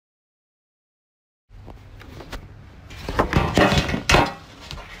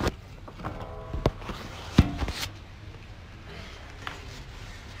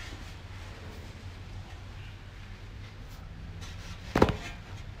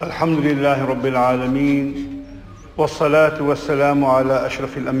الحمد لله رب العالمين والصلاة والسلام على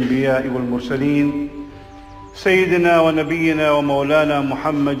أشرف الأنبياء والمرسلين سيدنا ونبينا ومولانا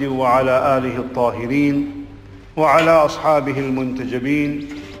محمد وعلى آله الطاهرين وعلى أصحابه المنتجبين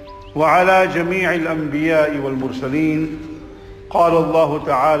وعلى جميع الأنبياء والمرسلين. قال الله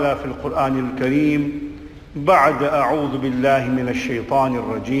تعالى في القرآن الكريم بعد أعوذ بالله من الشيطان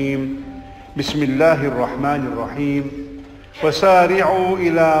الرجيم بسم الله الرحمن الرحيم وسارعوا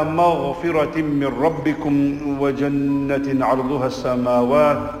إلى مغفرة من ربكم وجنة عرضها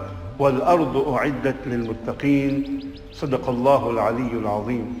السماوات والأرض أعدت للمتقين. صدق الله العلي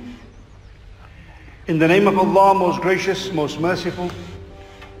العظيم. In the name of Allah, most gracious, most merciful,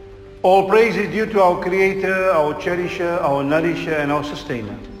 all praise is due to our Creator, our Cherisher, our Nourisher and our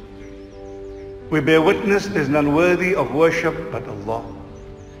Sustainer. We bear witness there's none worthy of worship but Allah.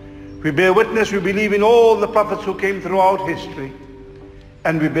 We bear witness, we believe in all the prophets who came throughout history.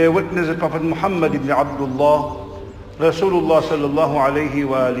 And we bear witness that Prophet Muhammad ibn Abdullah, Rasulullah sallallahu alayhi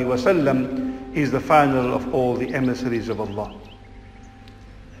wa alihi wa sallam, is the final of all the emissaries of Allah.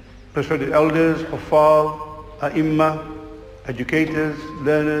 Respected elders, Huffaz, A'imma, educators,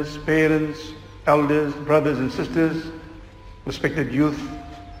 learners, parents, elders, brothers and sisters, respected youth,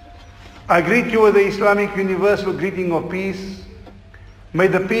 I greet you with the Islamic universal greeting of peace. May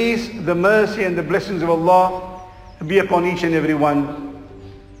the peace, the mercy and the blessings of Allah be upon each and every one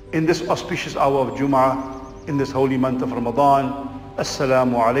in this auspicious hour of Jum'ah, in this holy month of Ramadan.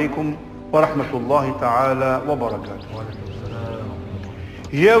 Assalamu alaikum wa rahmatullahi ta'ala wa barakatuh.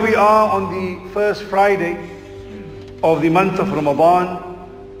 Here we are on the first Friday of the month of Ramadan,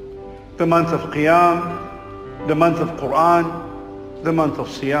 the month of Qiyam, the month of Quran, the month of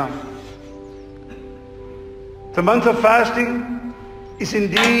Siyam. The month of fasting is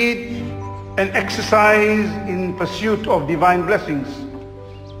indeed an exercise in pursuit of divine blessings.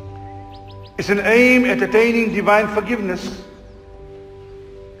 It's an aim at attaining divine forgiveness.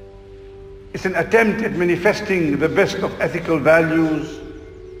 It's an attempt at manifesting the best of ethical values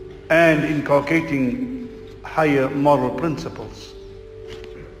and inculcating higher moral principles.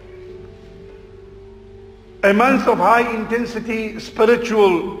 A month of high intensity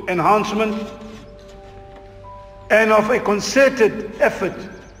spiritual enhancement and of a concerted effort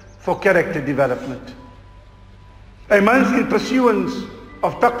for character development. A month in pursuance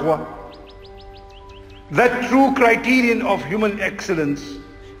of taqwa, that true criterion of human excellence,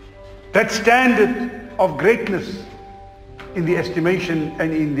 that standard of greatness in the estimation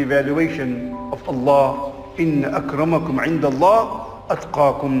and in the evaluation of Allah. Inna akramakum indallah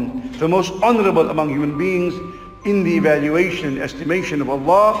atqakum. The most honorable among human beings in the evaluation, estimation of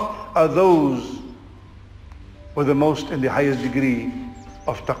Allah are those with the most and the highest degree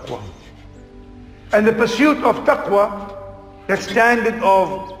of taqwa. And the pursuit of taqwa, that standard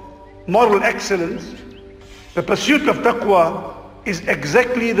of moral excellence, the pursuit of taqwa is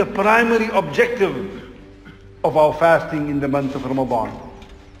exactly the primary objective of our fasting in the month of Ramadan.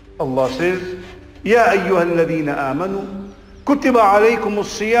 Allah says, Ya ayyuha alladhina amanu, kutiba alaykum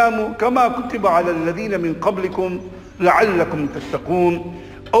as-siyamu kama kutiba ala alladhina min qablikum la'allakum tattaqun.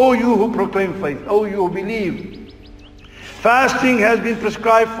 O you who proclaim faith, O you who believe, fasting has been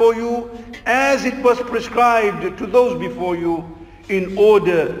prescribed for you as it was prescribed to those before you, in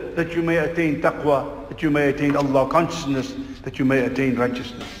order that you may attain taqwa, that you may attain Allah consciousness, that you may attain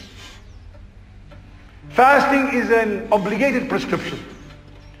righteousness. Fasting is an obligated prescription,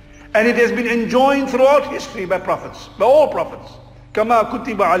 and it has been enjoined throughout history by prophets, by all prophets. Kama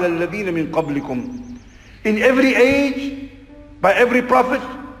kutiba ala alladhina min qablikum. In every age, by every prophet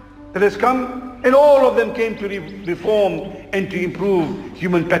that has come, and all of them came to reform and to improve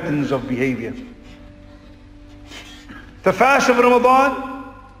human patterns of behavior. The fast of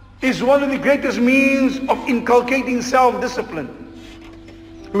Ramadan is one of the greatest means of inculcating self-discipline.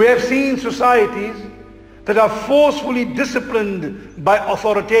 We have seen societies that are forcefully disciplined by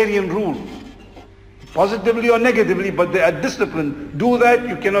authoritarian rule, positively or negatively, but they are disciplined. Do that,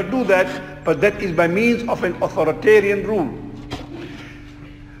 you cannot do that, but that is by means of an authoritarian rule.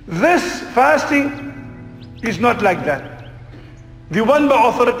 This fasting is not like that. The one by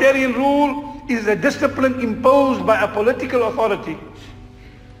authoritarian rule is a discipline imposed by a political authority.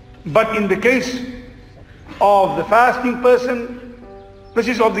 But in the case of the fasting person, this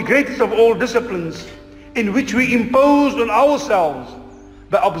is of the greatest of all disciplines, in which we impose on ourselves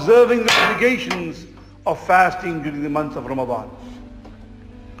by observing the obligations of fasting during the month of Ramadan.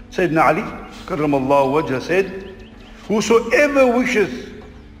 Sayyidina Ali, karramallahu wajhah, said, whosoever wishes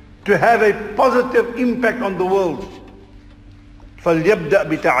to have a positive impact on the world, فَلْيَبْدَأْ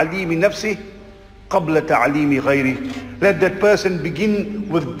بِتَعْلِيمِ نَفْسِهِ قبل تعليم غيره. Let that person begin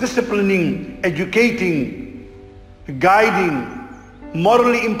with disciplining, educating, guiding,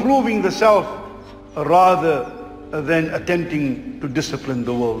 morally improving the self, rather than attempting to discipline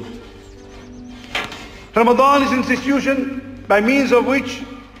the world. Ramadan is an institution by means of which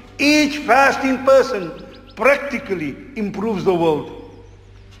each fasting person practically improves the world.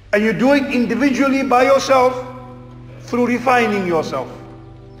 And you do it individually by yourself through refining yourself.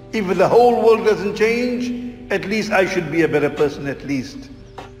 If the whole world doesn't change, at least I should be a better person at least.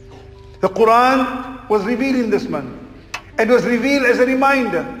 The Quran was revealed in this month. It was revealed as a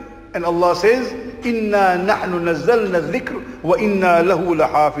reminder. And Allah says, إِنَّا نَحْنُ نَزَّلْنَا الذِّكْرَ وَإِنَّا لَهُ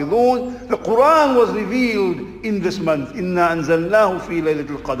لَحَافِظُونَ. The Quran was revealed in this month. إِنَّا أَنزَلْنَاهُ فِي لَيْلَةِ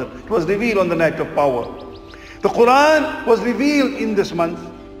الْقَدْرِ. It was revealed on the night of power. The Quran was revealed in this month.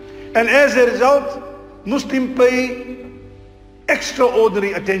 And as a result, Muslims pay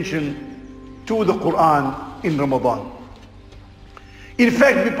extraordinary attention to the Quran in Ramadan. In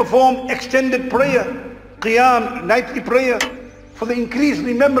fact, we perform extended prayer, qiyam, nightly prayer, for the increased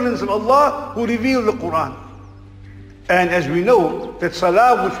remembrance of Allah who revealed the Quran. And as we know, that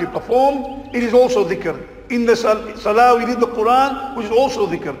salah which we perform, it is also dhikr. In the salah we read the Quran, which is also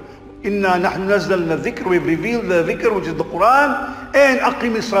dhikr. Inna nahnu nazzalna dhikr, we've revealed the dhikr, which is the Quran. And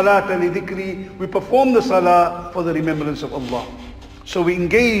aqimi salata li dhikri, we perform the salah for the remembrance of Allah. So we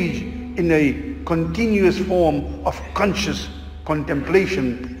engage in a continuous form of conscious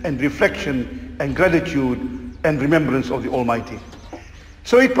contemplation and reflection and gratitude and remembrance of the Almighty.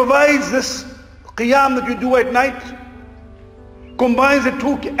 So it provides this qiyam that you do at night, combines the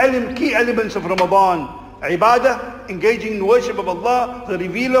two key elements of Ramadan: ibadah, engaging in worship of Allah, the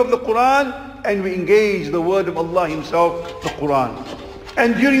revealer of the Quran, and we engage the word of Allah Himself, the Quran.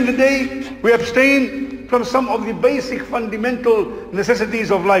 And during the day, we abstain from some of the basic fundamental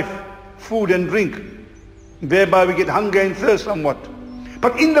necessities of life, food and drink. Thereby we get hunger and thirst somewhat.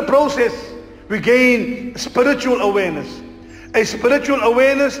 But in the process, we gain spiritual awareness. A spiritual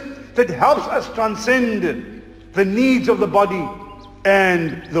awareness that helps us transcend the needs of the body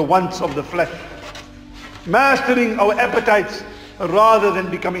and the wants of the flesh. Mastering our appetites rather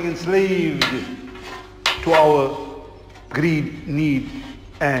than becoming enslaved to our greed, need,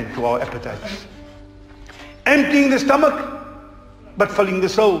 and to our appetites. Emptying the stomach, but filling the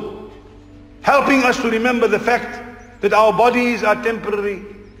soul. Helping us to remember the fact that our bodies are temporary,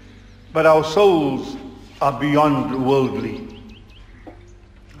 but our souls are beyond worldly.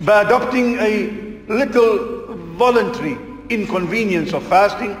 By adopting a little voluntary inconvenience of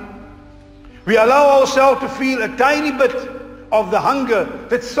fasting, we allow ourselves to feel a tiny bit of the hunger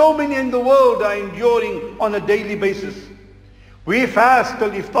that so many in the world are enduring on a daily basis. We fast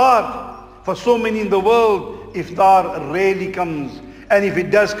till iftar. For so many in the world, iftar rarely comes. And if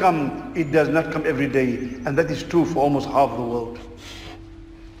it does come, it does not come every day. And that is true for almost half the world.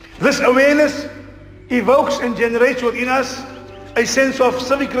 This awareness evokes and generates within us a sense of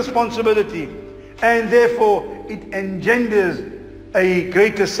civic responsibility. And therefore, it engenders a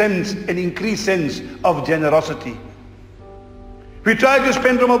greater sense, an increased sense of generosity. We try to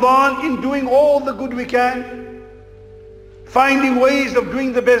spend Ramadan in doing all the good we can, finding ways of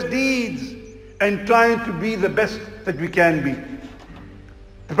doing the best deeds, and trying to be the best that we can be.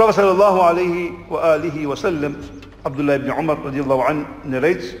 The Prophet ﷺ, Abdullah ibn Umar radiallahu anhu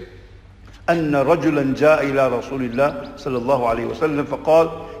narrates, أن رجلا جاء إلى رسول الله صلى الله عليه وسلم فقال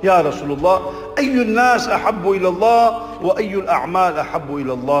يا رسول الله أي الناس أحب إلى الله وأي الأعمال أحب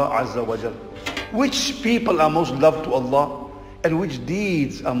إلى الله عز وجل. Which people are most loved to Allah and which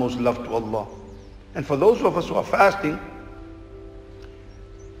deeds are most loved to Allah? And for those of us who are fasting,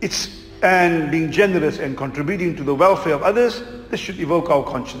 and being generous and contributing to the welfare of others, this should evoke our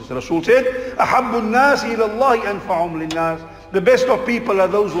conscience. The Rasul said, أحب الناس إلى الله أنفعهم للناس. The best of people are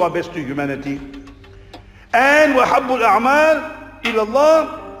those who are best to humanity. And وَحَبُّ الْأَعْمَالِ إِلَى اللَّهِ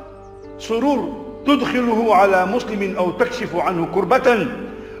سُرُورٌ تُدْخِلُهُ عَلَى مُسْلِمٍ أَوْ تَكْشِفُ عَنْهُ كُرْبَةً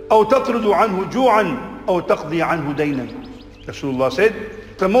أَوْ تَطْرُدُ عَنْهُ جُوعًا أَوْ تَقْضِي عَنْهُ دَيْنًا. Rasulullah said,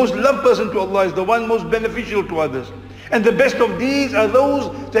 the most loved person to Allah is the one most beneficial to others. And the best of deeds are those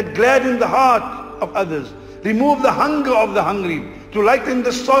that gladden the heart of others, remove the hunger of the hungry, to lighten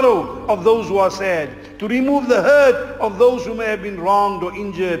the sorrow of those who are sad, to remove the hurt of those who may have been wronged or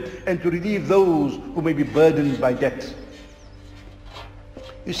injured, and to relieve those who may be burdened by debt.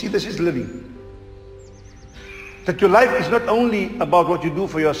 You see, this is living. That your life is not only about what you do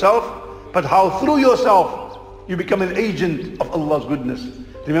for yourself, but how through yourself you become an agent of Allah's goodness.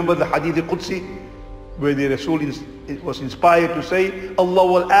 Remember the Hadith Qudsi, where the Rasul was inspired to say, Allah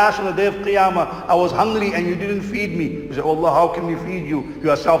will ask on the day of Qiyamah, I was hungry and you didn't feed me. He said, Allah, how can we feed you?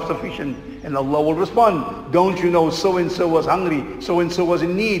 You are self-sufficient. And Allah will respond, don't you know so-and-so was hungry, so-and-so was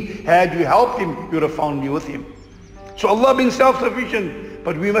in need. Had you helped him, you would have found me with him. So Allah being self-sufficient,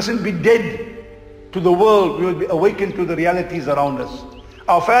 but we mustn't be dead to the world. We will be awakened to the realities around us.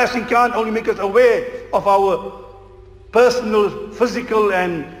 Our fasting can't only make us aware of our personal, physical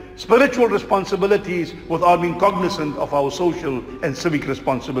and spiritual responsibilities without being cognizant of our social and civic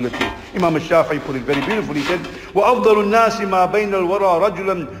responsibilities. Imam al-Shafi'i put it very beautifully. He said, وَأَفْضَلُ النَّاسِ مَا بَيْنَ الْوَرَى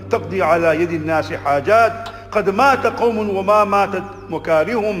رَجُلًا تَقْضِي عَلَى يَدِ النَّاسِ حَاجَاتٍ قَدْ مَاتَ قَوْمٌ وَمَا مَاتَتْ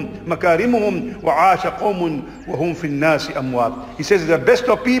مَكَارِمُهُمْ وَعَاشَ قَوْمٌ وَهُمْ فِي النَّاسِ أَمْوَاتٌ. He says the best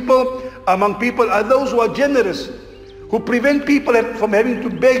of people among people are those who are generous, who prevent people from having to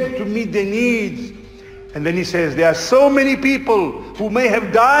beg to meet their needs. And then he says, there are so many people who may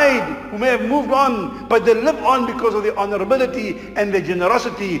have died, who may have moved on, but they live on because of their honorability and their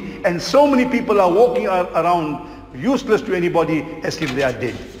generosity. And so many people are walking around useless to anybody as if they are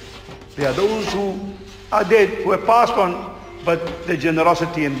dead. There are those who are dead, who have passed on, but their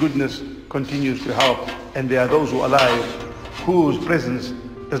generosity and goodness continues to help. And there are those who are alive, whose presence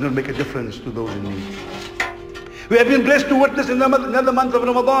does not make a difference to those in need. We have been blessed to witness another month of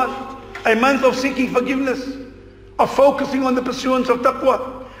Ramadan, a month of seeking forgiveness, of focusing on the pursuance of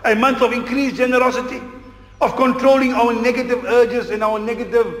taqwa, a month of increased generosity, of controlling our negative urges and our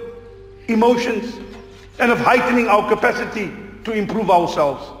negative emotions, and of heightening our capacity to improve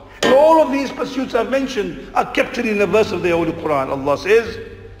ourselves. And all of these pursuits I've mentioned are captured in a verse of the Holy Quran. Allah says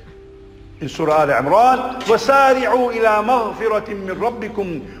in Surah Al-Imran, وَسَارِعُوا إِلَى مَغْفِرَةٍ مِّن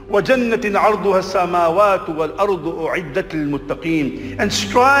رَبِّكُمْ وَجَنَّةٍ عَرْضُهَا السَّمَاوَاتُ وَالْأَرْضُ أُعِدَّتْ لِلْمُتَّقِينَ. And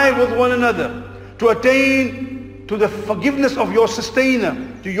strive with one another to attain to the forgiveness of your sustainer,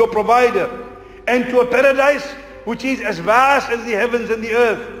 to your provider, and to a paradise which is as vast as the heavens and the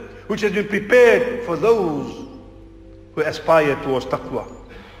earth, which has been prepared for those who aspire towards taqwa.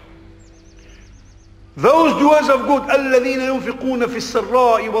 Those doers of good, الَّذِينَ يُنْفِقُونَ فِي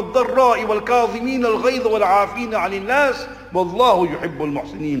السَّرَّاءِ وَالضَّرَّاءِ وَالْكَاظِمِينَ الْغَيْظَ وَالْعَافِينَ عَنِ النَّاسِ وَاللَّهُ يُحِبُّ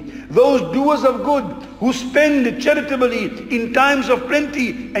الْمُحْسِنِينَ. Those doers of good who spend charitably in times of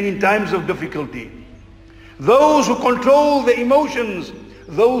plenty and in times of difficulty. Those who control their emotions,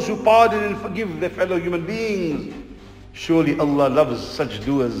 those who pardon and forgive their fellow human beings. Surely Allah loves such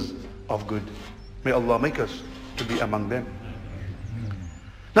doers of good. May Allah make us to be among them.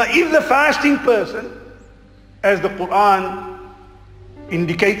 Now if the fasting person, as the Quran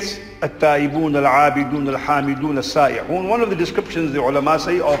indicates, التائبون العابدون الحامدون السائحون, one of the descriptions the ulama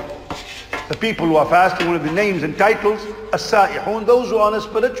say of the people who are fasting, one of the names and titles, as-saihun, those who are on a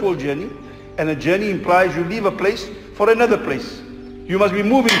spiritual journey. And a journey implies you leave a place for another place. You must be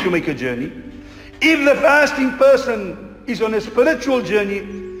moving to make a journey. If the fasting person is on a spiritual journey,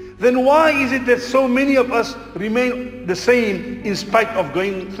 then why is it that so many of us remain the same in spite of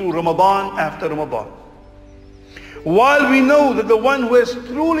going through Ramadan after Ramadan? While we know that the one who has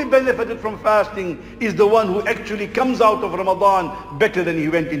truly benefited from fasting is the one who actually comes out of Ramadan better than he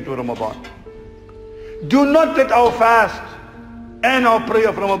went into Ramadan. Do not let our fast and our prayer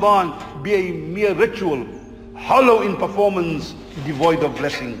of Ramadan be a mere ritual, hollow in performance, devoid of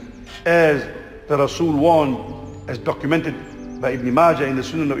blessing, as the Rasul warned, as documented by Ibn Majah in the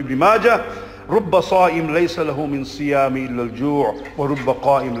Sunan of Ibn Majah, رُبَّ صَائِمْ لَيْسَ لَهُ مِنْ صِيَامِ إِلَّا الْجُوعِ وَرُبَّ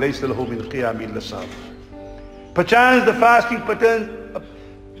قَائِمْ لَيْسَ لَهُ مِنْ قِيَامِ إِلَّا السَّهْرِ. Perchance the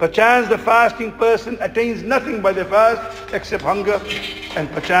fasting person attains nothing by the fast except hunger,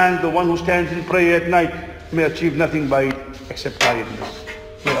 and perchance the one who stands in prayer at night may achieve nothing by it except tiredness.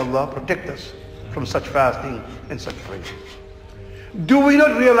 May Allah protect us from such fasting and such prayer. Do we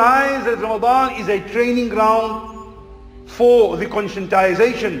not realize that Ramadan is a training ground for the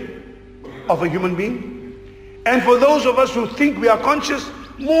conscientization of a human being? And for those of us who think we are conscious,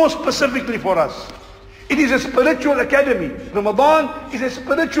 more specifically for us, it is a spiritual academy. Ramadan is a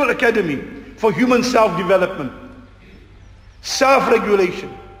spiritual academy for human self-development, self-regulation,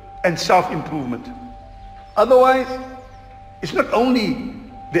 and self-improvement. Otherwise, it's not only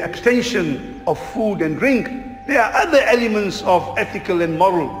the abstention of food and drink, there are other elements of ethical and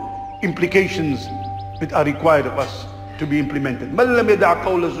moral implications that are required of us to be implemented. مَنْ لَمْ يَدَعْ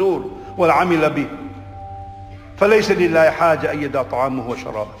قَوْلَ الزُّورِ وَالْعَمِلَ بِهِ فَلَيْسَ لِلَّهِ حَاجَةٌ أَنْ يَدَعْ طَعَامَهُ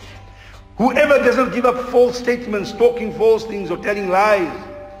وَشَرَابَهُ. Whoever does not give up false statements, talking false things or telling lies,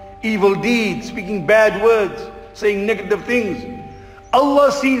 evil deeds, speaking bad words, saying negative things,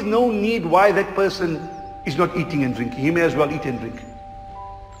 Allah sees no need why that person is not eating and drinking. He may as well eat and drink.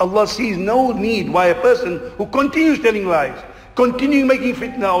 Allah sees no need why a person who continues telling lies, continuing making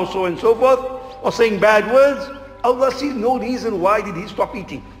fitna or so and so forth, or saying bad words, Allah sees no reason why did he stop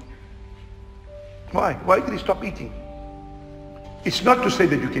eating. Why? Why did he stop eating? It's not to say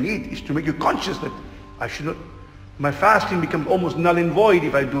that you can eat, it's to make you conscious that I should not, my fasting becomes almost null and void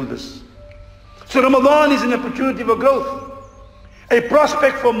if I do this. So Ramadan is an opportunity for growth, a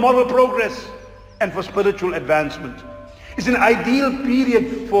prospect for moral progress and for spiritual advancement. It's an ideal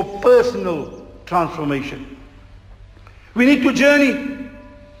period for personal transformation. We need to journey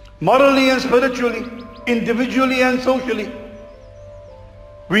morally and spiritually, individually and socially.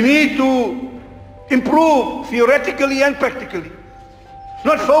 We need to improve theoretically and practically.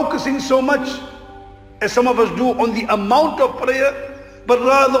 Not focusing so much as some of us do on the amount of prayer, but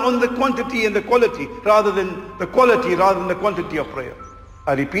rather on the quantity and the quality, rather than the quality rather than the quantity of prayer.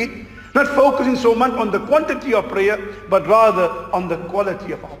 I repeat, not focusing so much on the quantity of prayer, but rather on the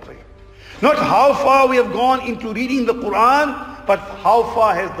quality of our prayer. Not how far we have gone into reading the Quran, but how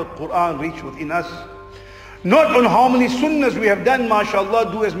far has the Quran reached within us. Not on how many sunnahs we have done,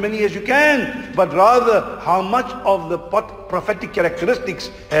 mashallah, do as many as you can, but rather how much of the prophetic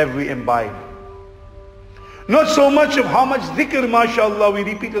characteristics have we imbibed. Not so much of how much dhikr, mashallah, we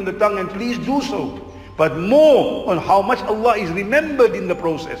repeat on the tongue, and please do so, but more on how much Allah is remembered in the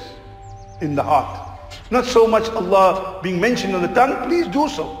process, in the heart. Not so much Allah being mentioned on the tongue, please do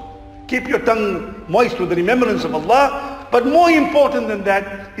so. Keep your tongue moist with the remembrance of Allah. But more important than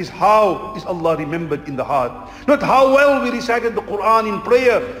that is how is Allah remembered in the heart. Not how well we recited the Quran in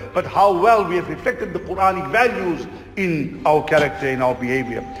prayer, but how well we have reflected the Quranic values in our character, in our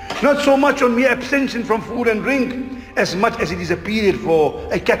behavior. Not so much on mere abstention from food and drink, as much as it is a period for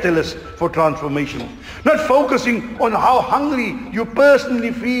a catalyst for transformation. Not focusing on how hungry you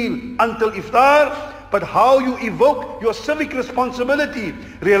personally feel until iftar, but how you evoke your civic responsibility,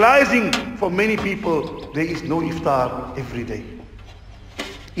 realizing for many people there is no iftar every day.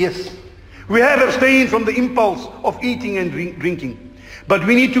 Yes, we have abstained from the impulse of eating and drinking, but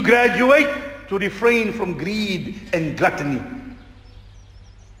we need to graduate to refrain from greed and gluttony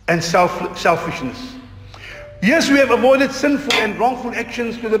and selfishness. Yes, we have avoided sinful and wrongful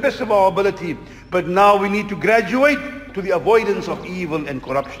actions to the best of our ability, but now we need to graduate to the avoidance of evil and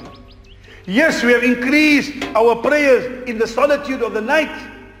corruption. Yes, we have increased our prayers in the solitude of the night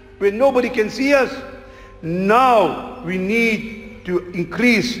where nobody can see us. Now we need to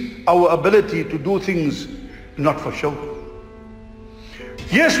increase our ability to do things not for show.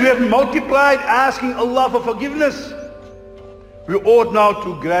 Yes, we have multiplied asking Allah for forgiveness. We ought now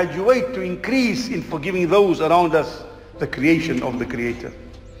to graduate, to increase in forgiving those around us, the creation of the Creator.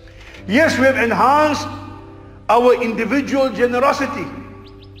 Yes, we have enhanced our individual generosity.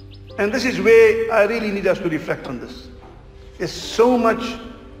 And this is where I really need us to reflect on this. There's so much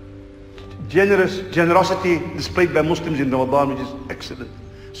generosity displayed by Muslims in Ramadan, which is excellent.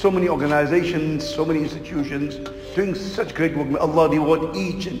 So many organizations, so many institutions doing such great work. May Allah reward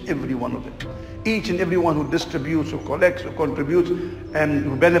each and every one of them. Each and every one who distributes, who collects, who contributes, and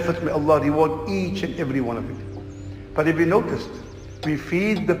who benefits, may Allah reward each and every one of them. But if you noticed, we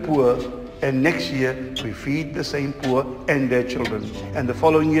feed the poor, and next year we feed the same poor and their children. And the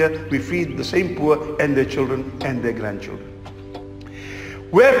following year we feed the same poor and their children and their grandchildren.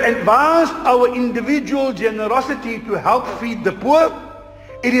 We have advanced our individual generosity to help feed the poor.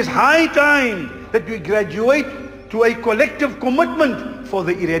 It is high time that we graduate to a collective commitment for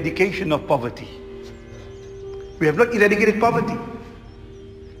the eradication of poverty. We have not eradicated poverty.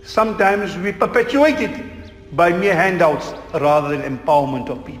 Sometimes we perpetuate it by mere handouts rather than empowerment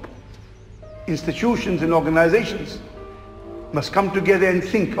of people. Institutions and organizations must come together and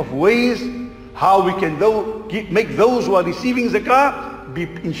think of ways how we can make those who are receiving zakah be,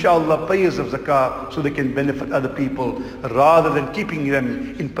 inshallah, payers of zakah, so they can benefit other people, rather than keeping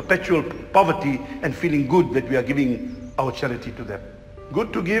them in perpetual poverty and feeling good that we are giving our charity to them.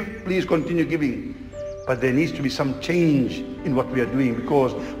 Good to give, please continue giving. But there needs to be some change in what we are doing,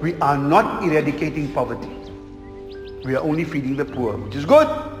 because we are not eradicating poverty. We are only feeding the poor, which is good,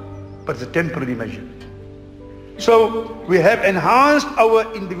 but it's a temporary measure. So we have enhanced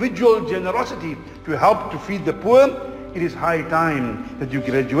our individual generosity to help to feed the poor. It is high time that you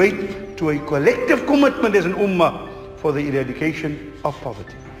graduate to a collective commitment as an ummah for the eradication of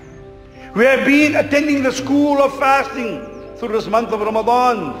poverty. We have been attending the school of fasting through this month of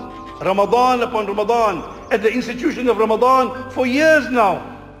Ramadan, Ramadan upon Ramadan, at the institution of Ramadan for years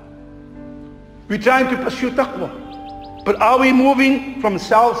now. We're trying to pursue taqwa. But are we moving from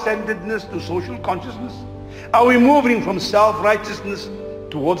self-centeredness to social consciousness? Are we moving from self-righteousness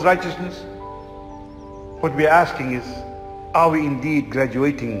towards righteousness? What we are asking is, are we indeed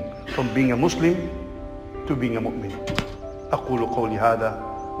graduating from being a Muslim to being a mu'min? أقول قولي هذا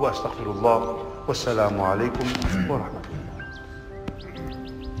وأستغفر الله والسلام عليكم ورحمة الله.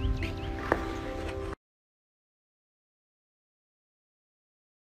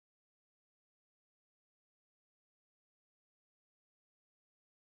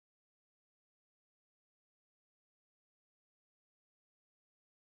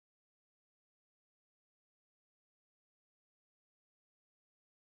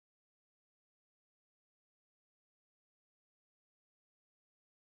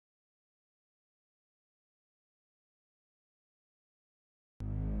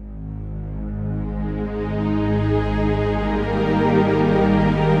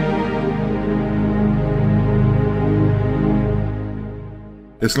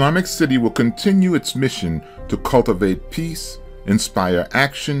 Islamic City will continue its mission to cultivate peace, inspire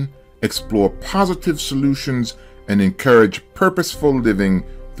action, explore positive solutions, and encourage purposeful living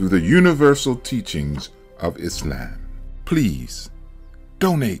through the universal teachings of Islam. Please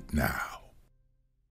donate now.